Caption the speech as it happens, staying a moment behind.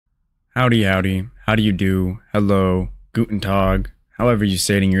Howdy, howdy. How do you do? Hello, guten tag, however you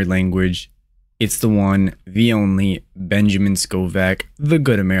say it in your language. It's the one, the only, Benjamin Scovach, the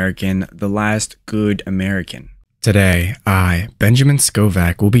good American, the last good American. Today, I, Benjamin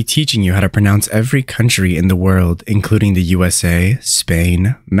Scovach, will be teaching you how to pronounce every country in the world, including the USA,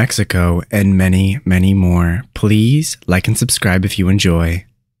 Spain, Mexico, and many, many more. Please like and subscribe if you enjoy.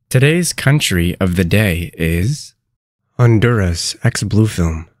 Today's country of the day is Honduras, Blue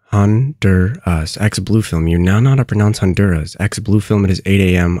Film. Honduras, Blue Film. You now know how to pronounce Honduras. Blue Film, it is 8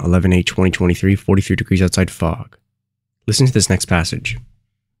 a.m., 11/8/2023, 43 degrees outside fog. Listen to this next passage.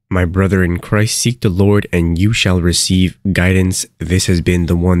 My brother in Christ, seek the Lord, and you shall receive guidance. This has been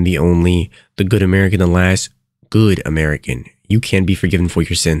the one, the only, the good American, the last good American. You can be forgiven for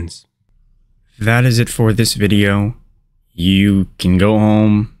your sins. That is it for this video. You can go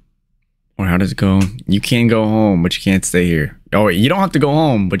home. Or how does it go? You can go home, but you can't stay here. Oh, wait, you don't have to go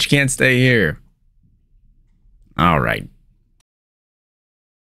home, but you can't stay here. All right.